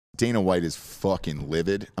Dana White is fucking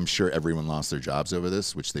livid. I'm sure everyone lost their jobs over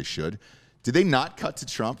this, which they should. Did they not cut to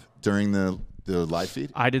Trump during the live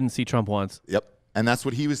feed? I didn't see Trump once. Yep. And that's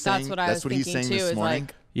what he was saying. That's what he's saying too, this morning.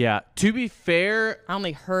 like, yeah. To be fair, I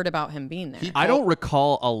only heard about him being there. I don't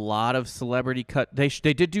recall a lot of celebrity cut. They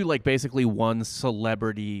did do like basically one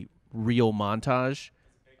celebrity reel montage.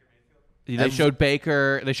 They showed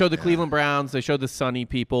Baker. They showed the Cleveland Browns. They showed the Sunny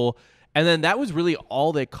people. And then that was really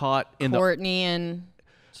all they caught in Courtney and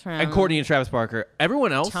Travis Barker.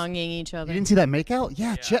 Everyone else tonguing each other. You didn't see that makeout?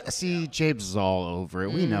 Yeah. See, James is all over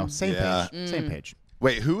it. We know. Same page. Same page.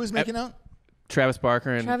 Wait, who was making out? Travis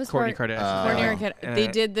Barker and Kourtney Kardashian. They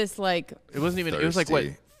did this like. It wasn't even. It was like what?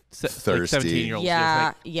 Like 17-year-olds.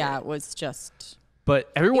 Yeah, yeah. It was just. But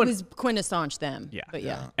everyone. It was quintessence them. Yeah. But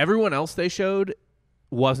yeah. Everyone else they showed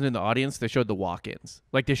wasn't in the audience. They showed the walk-ins.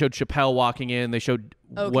 Like they showed Chappelle walking in. They showed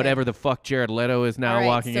whatever the fuck Jared Leto is now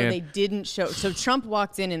walking in. So they didn't show. So Trump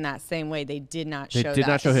walked in that same way. They did not show. They did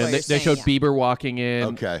not show him. They showed Bieber walking in.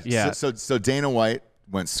 Okay. Yeah. So Dana White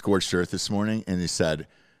went scorched earth this morning, and he said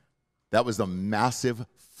that was a massive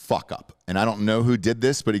fuck up. And I don't know who did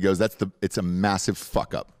this, but he goes, it's a massive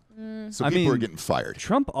fuck up. So people are getting fired.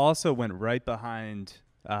 Trump also went right behind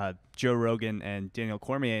Joe Rogan and Daniel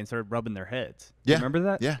Cormier and started rubbing their heads. Yeah. Remember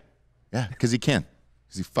that? Yeah. Yeah. Because he can.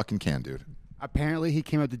 Because he fucking can, dude. Apparently, he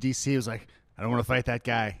came up to D.C. He was like, I don't want to fight that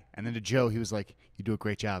guy. And then to Joe, he was like, you do a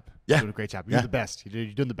great job. Yeah. You're doing a great job. You're the best. You're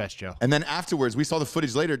doing the best, Joe. And then afterwards, we saw the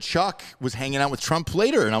footage later. Chuck was hanging out with Trump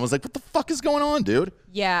later. And I was like, what the fuck is going on, dude?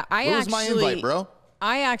 Yeah. Where was my invite, bro?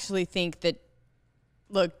 I actually think that,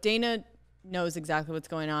 look, Dana knows exactly what's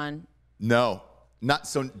going on. No. Not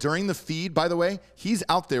so during the feed, by the way, he's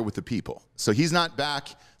out there with the people. So he's not back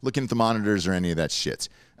looking at the monitors or any of that shit.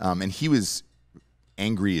 And he was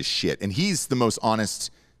angry as shit. And he's the most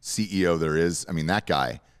honest CEO there is. I mean, that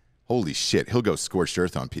guy, holy shit, he'll go scorched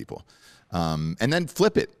earth on people. And then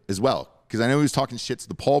flip it as well. Because I know he was talking shit to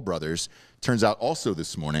the Paul brothers. Turns out also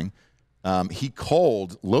this morning, he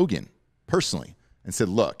called Logan personally and said,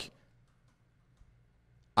 look,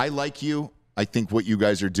 I like you. I think what you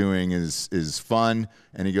guys are doing is fun.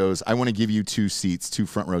 And he goes, I want to give you 2 seats, 2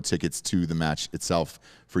 front row tickets to the match itself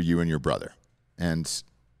for you and your brother. And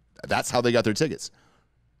that's how they got their tickets.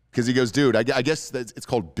 Because he goes, dude, I guess it's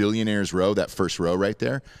called Billionaires Row, that first row right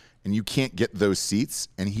there. And you can't get those seats.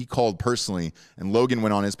 And he called personally. And Logan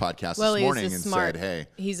went on his podcast this morning and said, hey.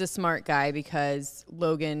 He's a smart guy because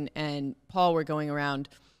Logan and Paul were going around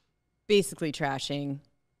basically trashing,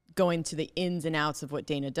 going to the ins and outs of what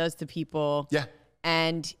Dana does to people. Yeah.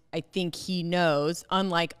 And I think he knows,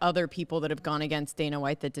 unlike other people that have gone against Dana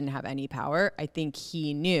White that didn't have any power, I think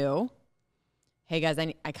he knew, hey guys,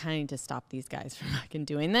 I kind of need to stop these guys from fucking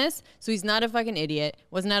doing this. So he's not a fucking idiot.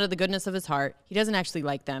 Wasn't out of the goodness of his heart. He doesn't actually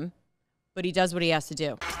like them, but he does what he has to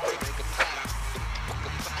do.